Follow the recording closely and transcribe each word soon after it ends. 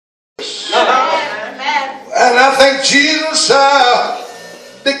think Jesus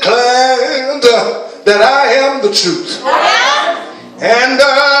declared that I am the truth. And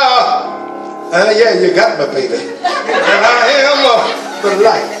yeah, you got me, baby. And I am the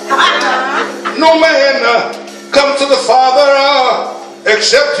light. No man comes to the Father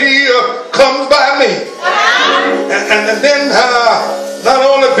except he comes by me. And then not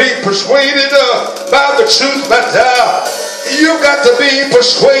only be persuaded by the truth, but you got to be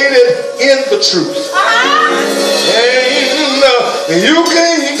persuaded in the truth. And you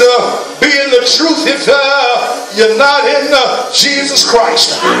can't be in the truth if you're not in Jesus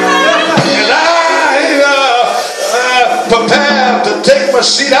Christ. And I prepared to take my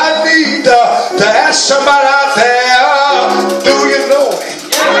seat. I need to ask somebody out there, do you know him?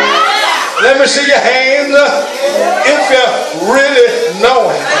 Let me see your hands if you really know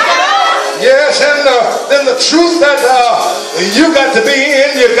him. Yes, and then the truth that you got to be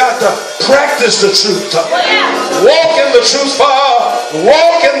in, you got to practice the truth. Walk in the truth,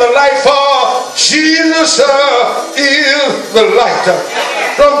 walk in the light, for Jesus is the light.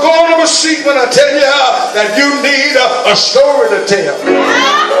 So I'm going to my seat when I tell you that you need a story to tell.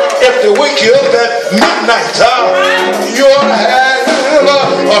 If they wake you up at midnight, you ought to have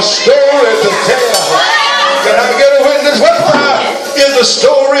a story to tell. Can I get a witness? What is the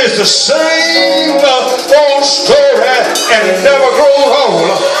story? It's the same old story, and it never grows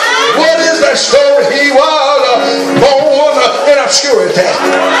old. What is that story? He was born in obscurity,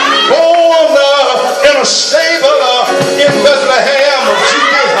 born in a stable in Bethlehem of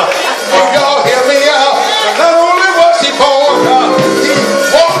Judea. Y'all hear me? Not only was he born, he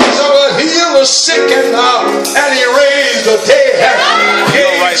walked, healed the sick, and he raised the dead,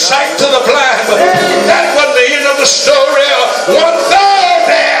 gave sight to the blind. But that wasn't the end of the story. One third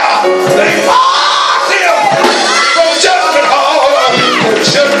there, they marched him from judgment hall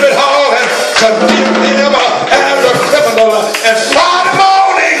and condemned him as a criminal. And Friday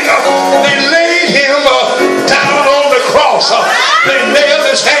morning, they laid him down on the cross. They nailed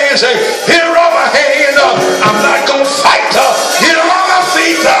his hands. Here are my hands. I'm not going to fight. Here are my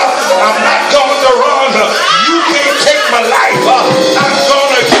feet. I'm not going to run. You can't take my life. I'm going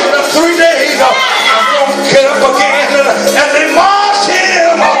to give it up 3 days. I'm going to get up again. And they marched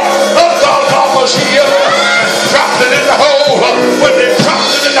him up Golgotha's hill and dropped it in the hole. When they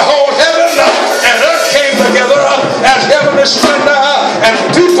dropped it in the hole, heaven and earth came together as heavenly splendor, and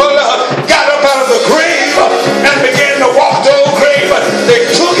people got up out of the grave and began to walk the old grave. They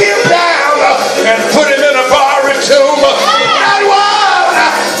took him down and put him in a borrowed tomb. That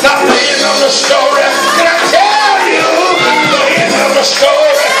was not the end of the story. Can I tell you the end of the story?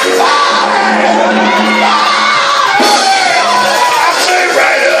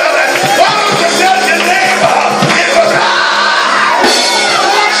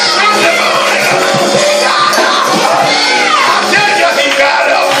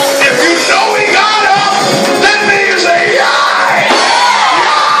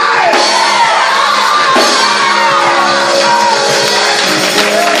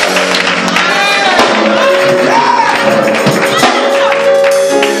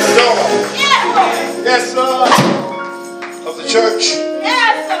 Church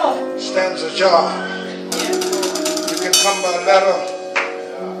stands ajar. You can come by letter,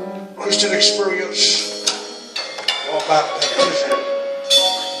 Christian experience, or by baptism.